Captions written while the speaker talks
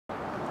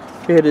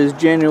It is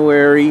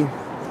January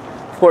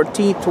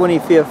 14th,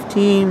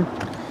 2015,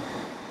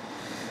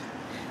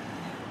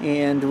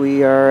 and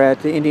we are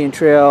at the Indian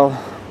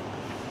Trail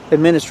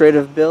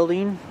Administrative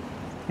Building,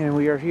 and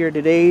we are here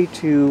today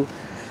to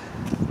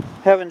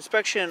have an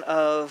inspection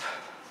of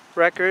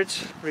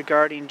records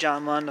regarding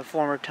John Munn, the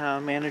former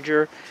town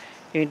manager.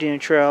 Indian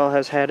Trail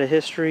has had a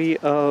history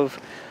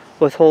of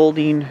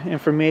withholding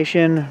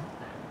information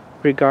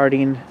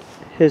regarding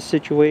his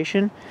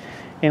situation,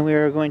 and we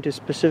are going to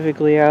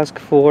specifically ask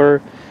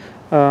for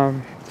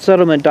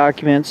settlement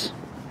documents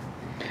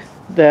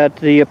that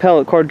the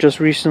appellate court just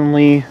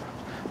recently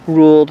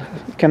ruled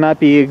cannot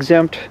be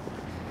exempt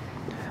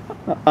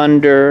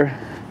under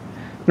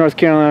North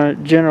Carolina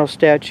General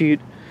Statute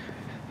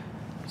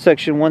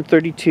Section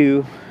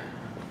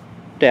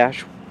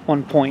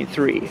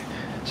 132-1.3.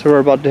 So we're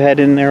about to head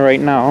in there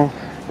right now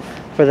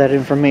for that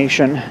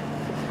information.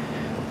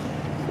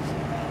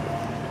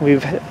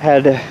 We've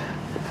had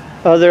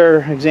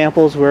other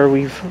examples where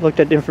we've looked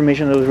at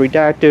information that was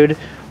redacted,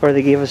 or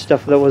they gave us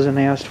stuff that wasn't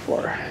asked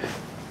for.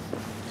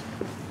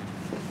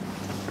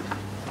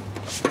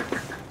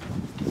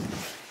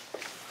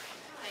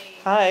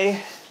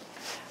 Hi,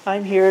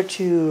 I'm here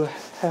to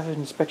have an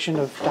inspection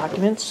of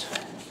documents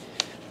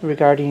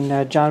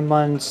regarding John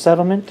Munn's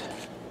settlement.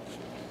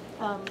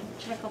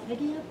 Should I call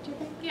Peggy up, do you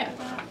think? Yeah.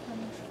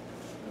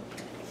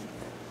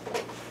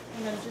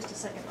 Hang on just a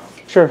second.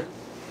 Sure.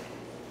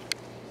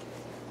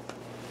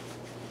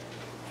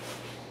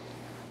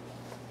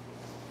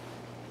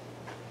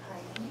 Hi,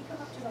 can you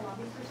come up to the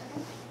lobby for a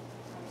second?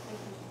 Thank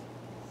you.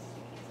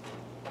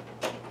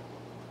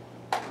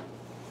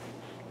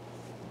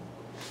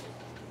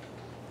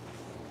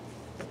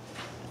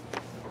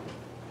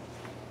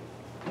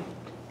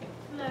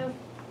 Hello.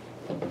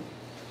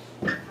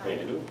 How you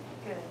doing?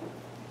 Good.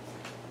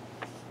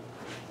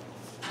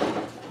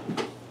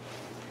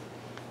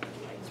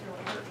 Legs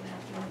really hurting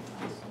after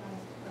last night.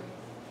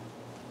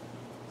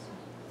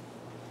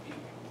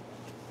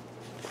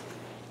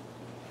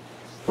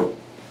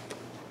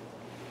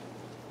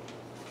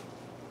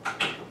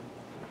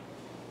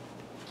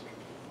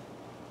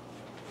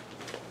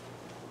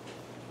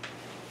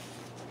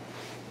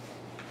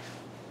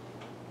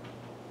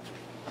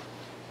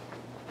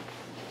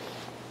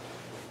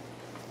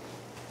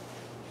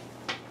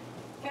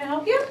 Can I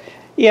help you?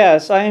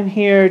 Yes, I am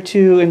here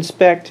to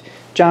inspect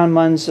John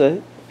Munn's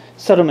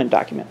settlement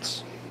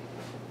documents.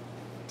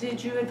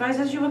 Did you advise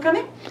us you were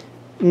coming?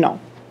 No.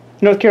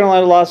 North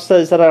Carolina law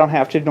says that I don't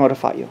have to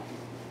notify you.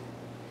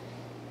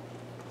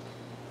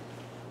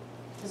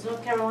 Is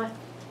North Carolina?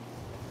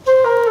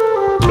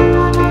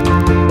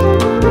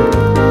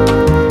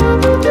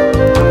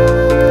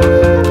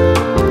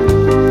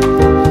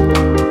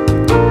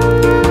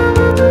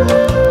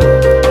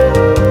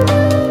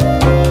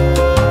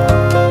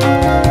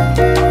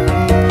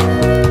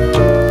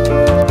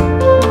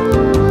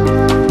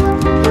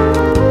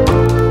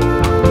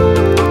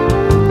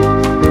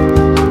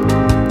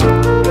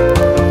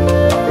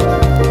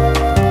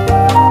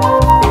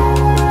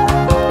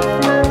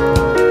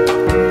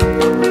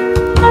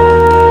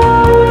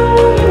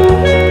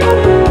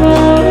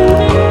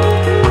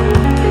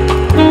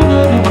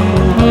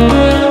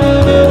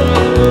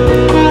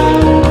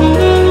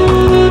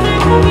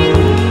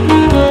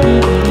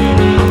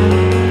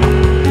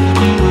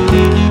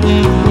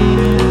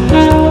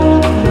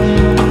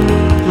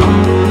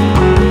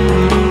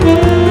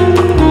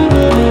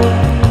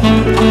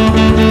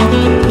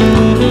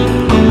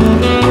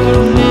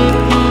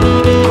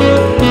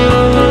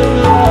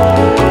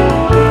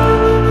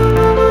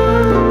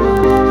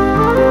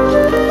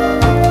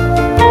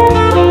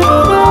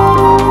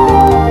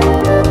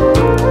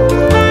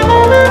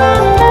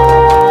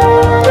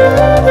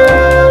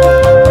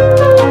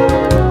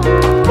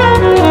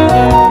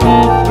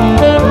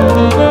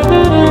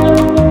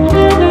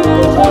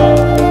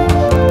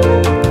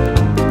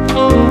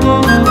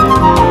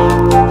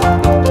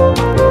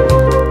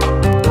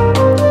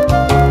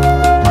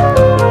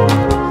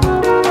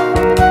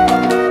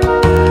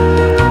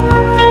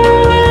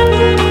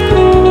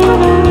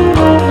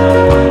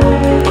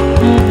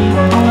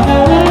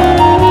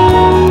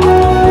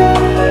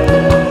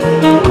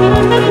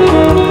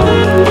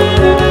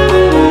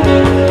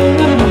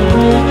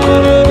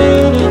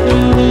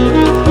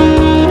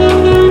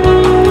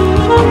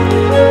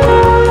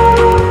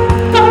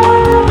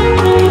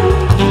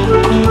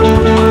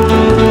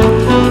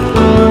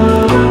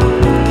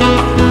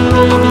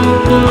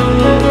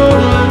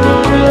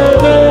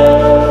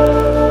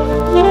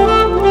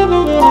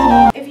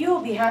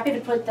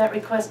 That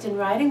request in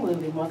writing, we'll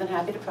be more than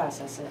happy to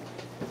process it.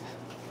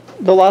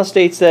 The law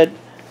states that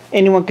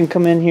anyone can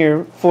come in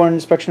here for an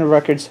inspection of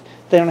records.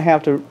 They don't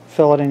have to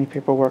fill out any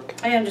paperwork.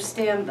 I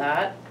understand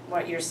that,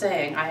 what you're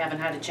saying. I haven't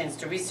had a chance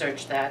to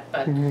research that,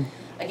 but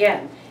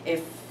again,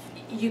 if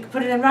you could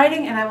put it in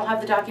writing and I will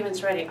have the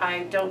documents ready.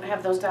 I don't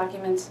have those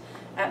documents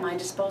at my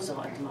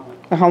disposal at the moment.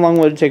 How long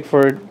would it take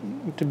for it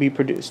to be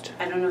produced?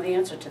 I don't know the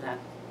answer to that.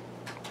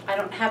 I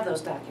don't have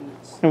those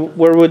documents. And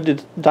where would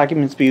the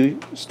documents be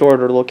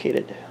stored or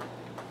located?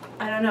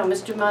 I don't don't know,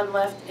 Mr. Munn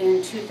left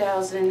in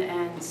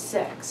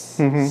 2006.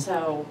 Mhm.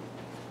 So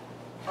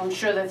I'm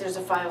sure that there's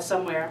a file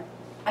somewhere.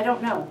 I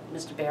don't know,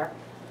 Mr. Bear.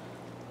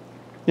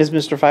 Is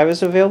Mr.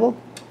 Fivas available?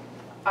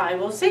 I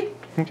will see.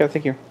 Okay,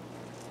 thank you.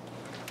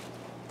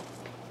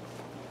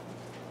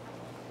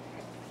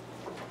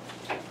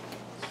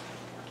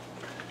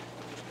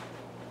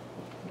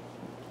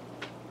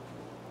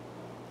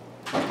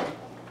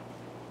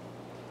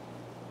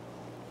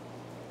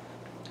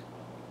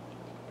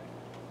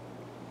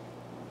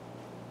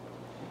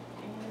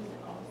 And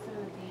also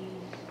the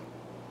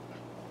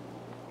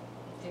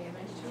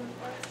damage to a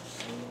part.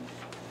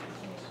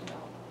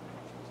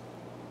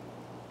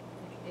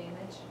 Like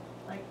damage.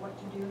 Like what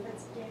to do if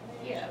it's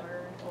damaged? Yeah,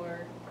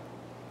 or,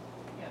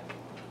 yeah.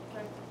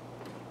 Okay.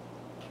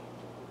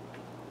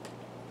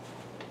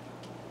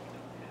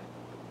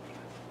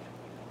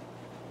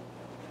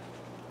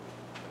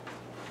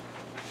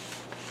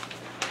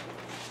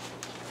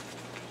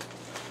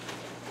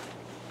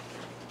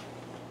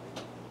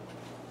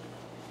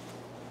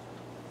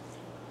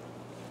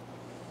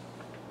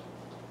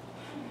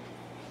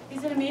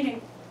 He's in a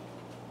meeting.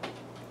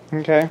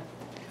 Okay.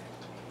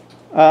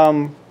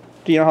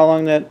 Do you know how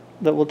long that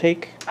will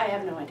take? I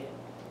have no idea.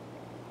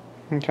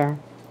 Okay.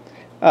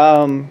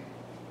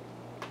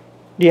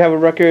 Do you have a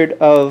record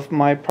of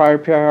my prior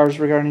PRs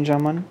regarding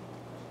John Munn?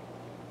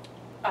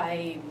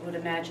 I would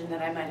imagine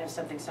that I might have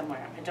something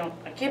somewhere.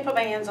 I can't put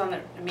my hands on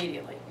it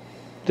immediately.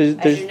 Does,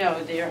 As you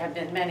know, there have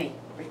been many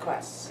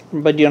requests.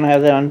 but you don't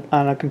have that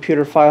on a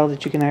computer file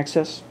that you can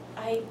access?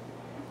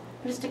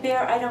 Mr.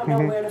 Bear, I don't know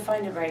Mhm. where to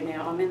find it right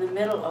now. I'm in the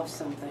middle of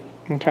something.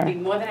 Okay. I'd be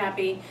more than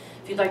happy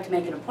if you'd like to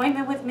make an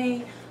appointment with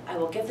me. I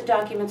will get the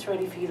documents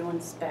ready for you to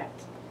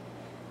inspect.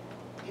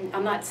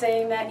 I'm not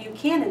saying that you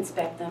can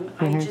inspect them.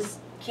 I Mhm. just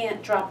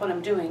can't drop what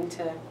I'm doing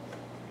to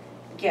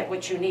get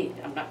what you need.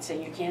 I'm not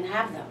saying you can't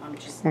have them. I'm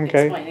just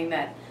Okay. explaining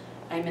that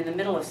I'm in the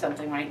middle of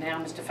something right now.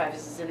 Mr. Fivas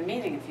is in a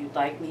meeting. If you'd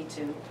like me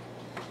to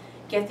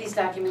get these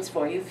documents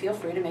for you, feel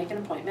free to make an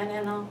appointment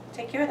and I'll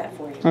take care of that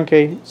for you.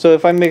 Okay, so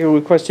if I make a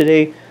request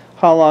today,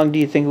 how long do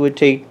you think it would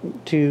take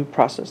to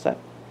process that?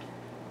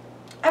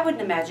 I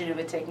wouldn't imagine it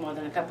would take more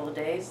than a couple of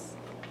days.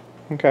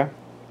 Okay.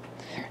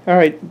 All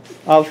right,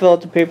 I'll fill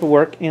out the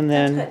paperwork and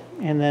That's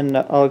then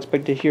I'll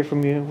expect to hear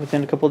from you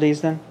within a couple of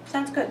days then?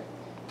 Sounds good.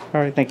 All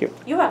right, thank you.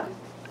 You're welcome.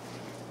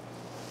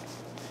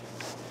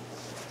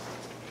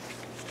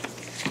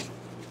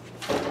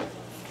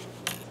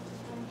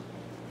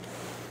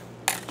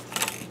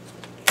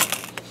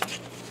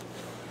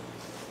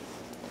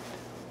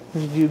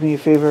 Would you do me a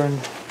favor and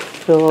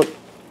fill out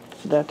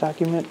that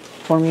document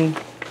for me?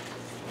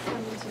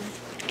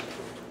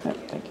 Yep,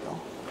 thank you.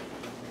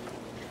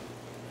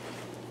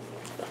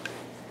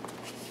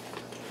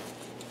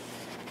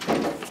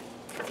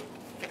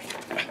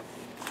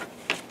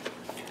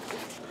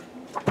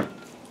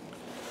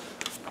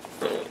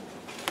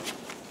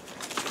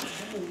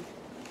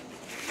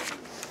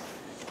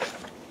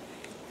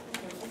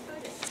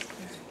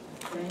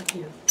 Thank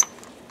you.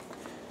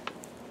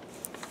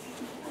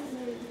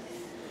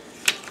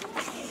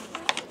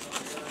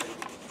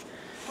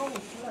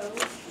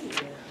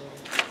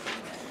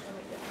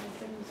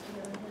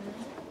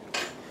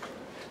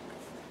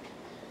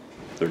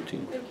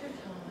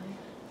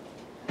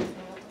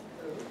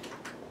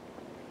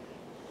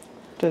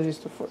 That is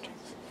the 14th.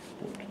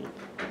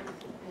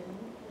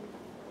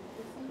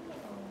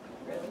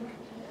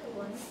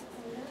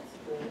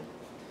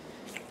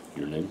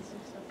 Your name?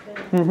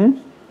 Mm-hmm.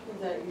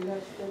 Is that you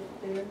have stuff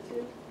there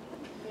too?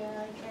 Yeah,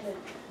 I try to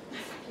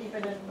keep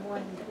it in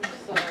one,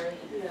 sorry.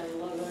 Yeah, I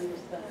love all your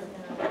stuff.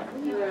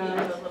 You need a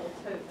little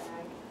tote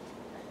bag.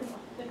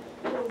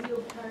 Little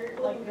wheel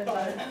cart, like this.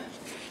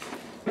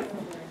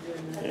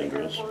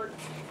 Address?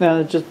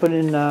 Now, just put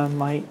in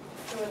my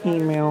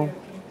email.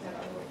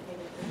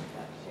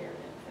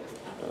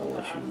 I'll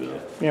let you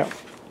go. Yeah.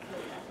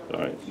 All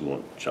right, you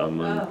want John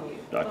Munn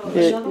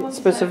documents?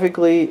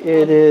 Specifically,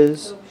 it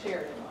is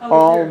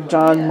all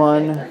John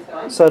Munn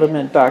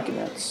settlement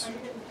documents,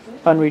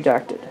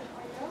 unredacted,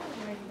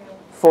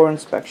 for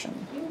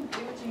inspection.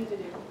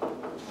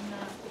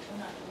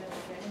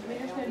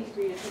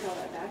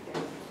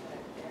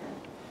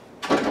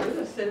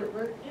 Sit at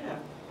work? Yeah.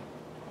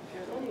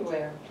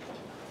 Anywhere.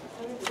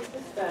 This is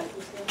bad.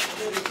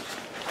 This is good.